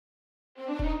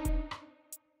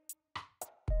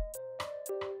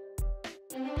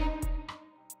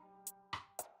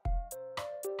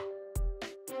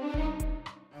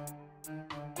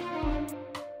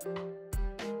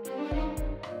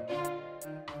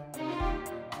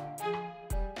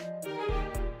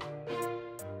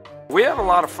We have a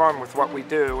lot of fun with what we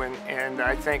do, and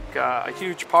I think a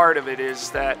huge part of it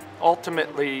is that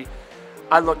ultimately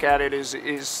I look at it is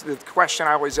the question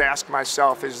I always ask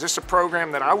myself, is this a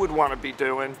program that I would want to be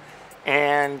doing,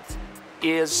 and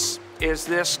is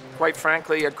this, quite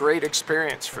frankly, a great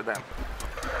experience for them?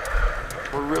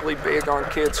 We're really big on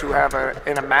kids who have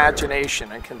an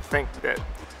imagination and can think that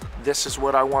this is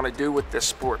what I want to do with this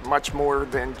sport, much more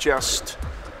than just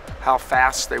how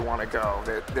fast they want to go,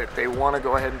 that they want to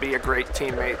go ahead and be a great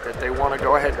teammate, that they want to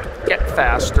go ahead and get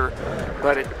faster.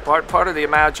 But part of the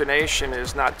imagination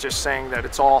is not just saying that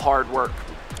it's all hard work,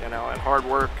 and hard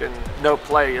work and no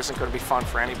play isn't going to be fun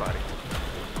for anybody.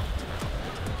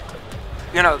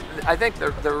 I think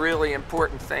the really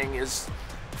important thing is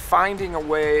finding a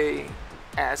way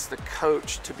as the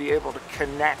coach to be able to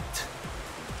connect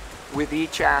with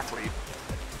each athlete.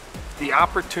 The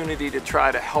opportunity to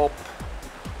try to help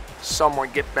someone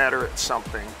get better at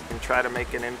something and try to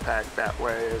make an impact that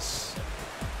way is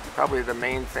probably the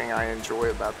main thing I enjoy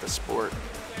about the sport.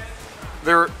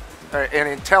 They're an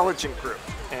intelligent group,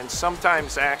 and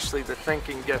sometimes actually the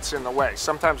thinking gets in the way.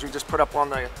 Sometimes we just put up on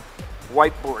the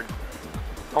whiteboard,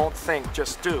 don't think,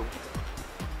 just do.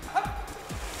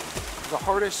 The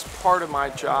hardest part of my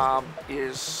job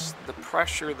is the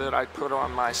pressure that I put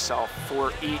on myself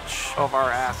for each of our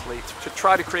athletes to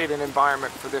try to create an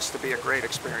environment for this to be a great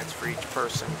experience for each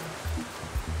person.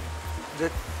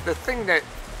 The thing that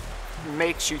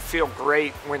makes you feel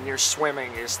great when you're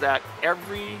swimming is that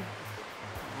every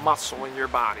muscle in your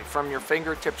body, from your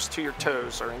fingertips to your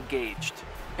toes, are engaged.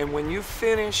 And when you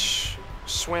finish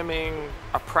swimming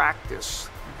a practice,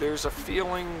 there's a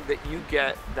feeling that you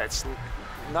get that's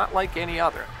not like any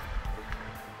other.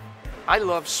 I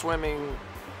love swimming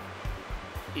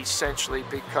essentially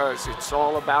because it's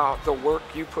all about the work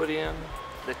you put in,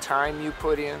 the time you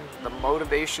put in, the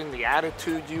motivation, the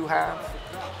attitude you have.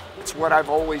 It's what I've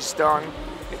always done.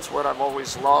 It's what I've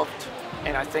always loved.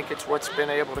 And I think it's what's been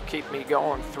able to keep me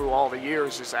going through all the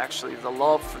years is actually the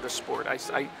love for the sport.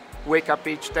 I wake up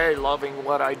each day loving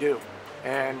what I do.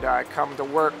 And I come to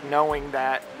work knowing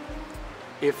that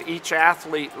if each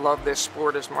athlete loved this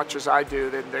sport as much as I do,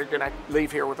 then they're going to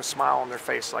leave here with a smile on their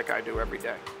face like I do every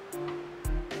day.